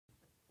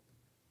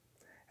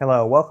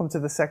Hello, welcome to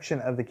the section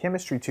of the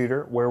Chemistry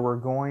Tutor where we're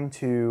going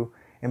to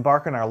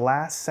embark on our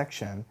last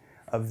section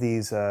of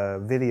these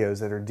videos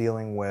that are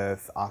dealing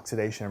with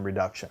oxidation and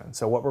reduction.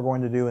 So what we're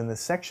going to do in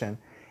this section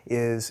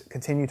is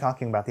continue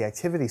talking about the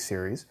activity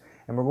series,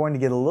 and we're going to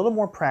get a little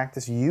more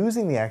practice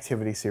using the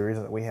activity series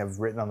that we have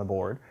written on the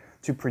board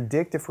to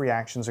predict if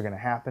reactions are going to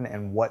happen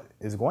and what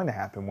is going to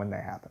happen when they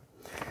happen.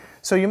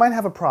 So you might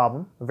have a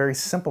problem, a very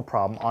simple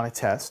problem on a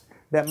test,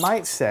 that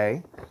might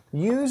say,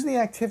 use the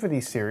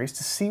activity series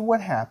to see what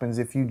happens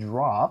if you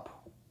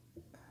drop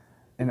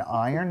an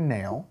iron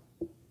nail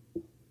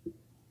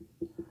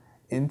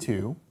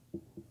into,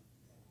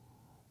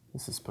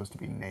 this is supposed to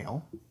be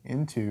nail,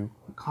 into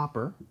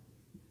copper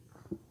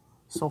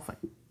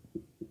sulfate.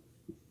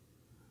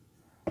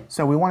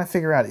 So we want to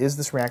figure out, is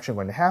this reaction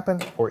going to happen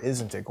or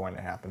isn't it going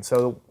to happen?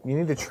 So you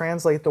need to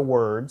translate the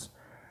words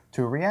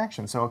to a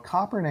reaction. So a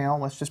copper nail,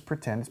 let's just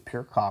pretend it's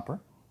pure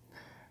copper,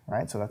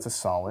 right? So that's a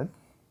solid.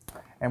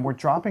 And we're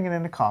dropping it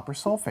into copper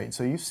sulfate.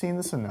 So you've seen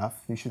this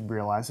enough, you should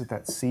realize that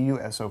that's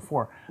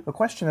CuSO4. The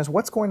question is,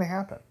 what's going to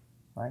happen?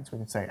 Right? So we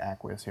can say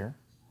aqueous here.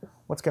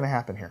 What's going to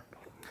happen here?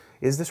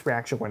 Is this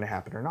reaction going to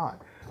happen or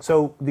not?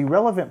 So the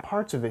relevant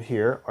parts of it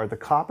here are the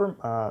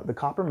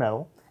copper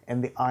metal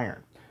and the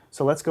iron.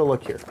 So let's go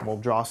look here. We'll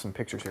draw some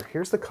pictures here.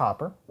 Here's the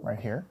copper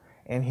right here,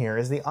 and here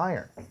is the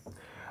iron.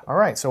 All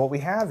right, so what we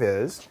have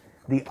is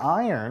the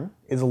iron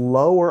is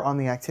lower on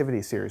the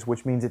activity series,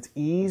 which means it's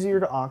easier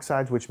to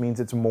oxidize, which means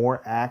it's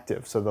more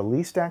active. So the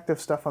least active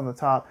stuff on the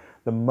top,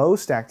 the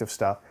most active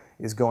stuff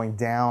is going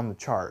down the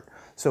chart.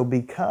 So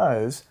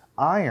because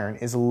iron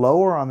is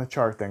lower on the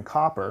chart than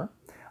copper,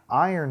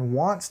 iron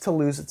wants to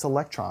lose its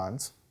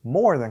electrons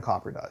more than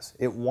copper does.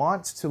 It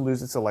wants to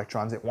lose its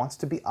electrons, it wants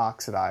to be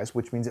oxidized,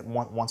 which means it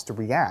wants to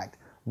react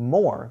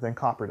more than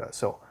copper does.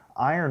 So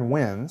iron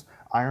wins,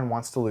 iron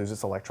wants to lose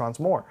its electrons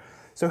more.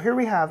 So here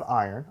we have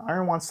iron.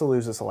 Iron wants to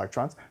lose its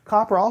electrons.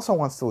 Copper also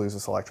wants to lose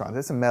its electrons.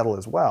 It's a metal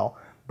as well,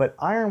 but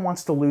iron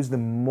wants to lose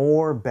them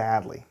more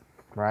badly,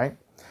 right?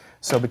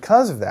 So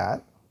because of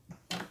that,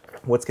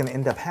 what's going to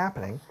end up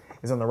happening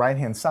is on the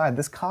right-hand side,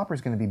 this copper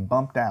is going to be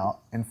bumped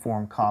out and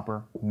form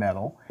copper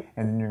metal,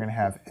 and then you're going to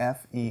have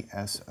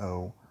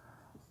FeSO4.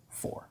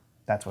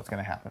 That's what's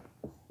going to happen.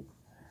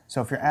 So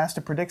if you're asked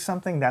to predict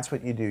something, that's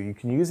what you do. You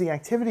can use the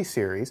activity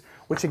series,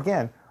 which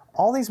again,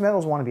 all these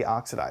metals want to be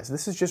oxidized.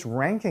 This is just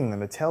ranking them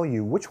to tell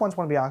you which ones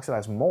want to be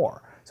oxidized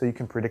more, so you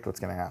can predict what's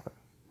going to happen.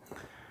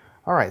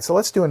 All right, so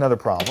let's do another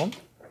problem.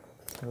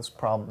 This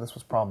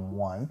was problem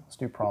 1. Let's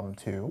do problem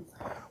 2.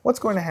 What's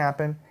going to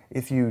happen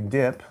if you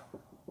dip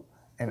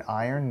an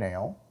iron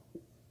nail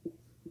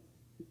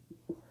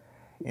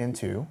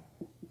into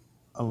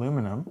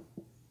aluminum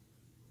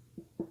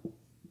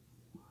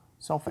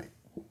sulfate?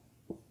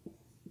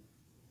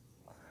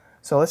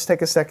 So let's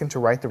take a second to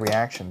write the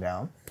reaction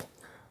down.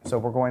 So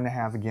we're going to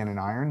have, again, an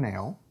iron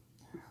nail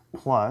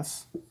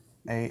plus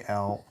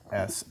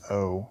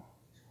AlSO4.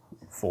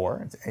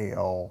 It's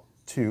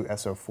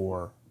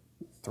Al2SO4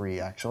 3,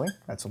 actually.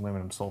 That's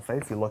aluminum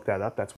sulfate. If you look that up, that's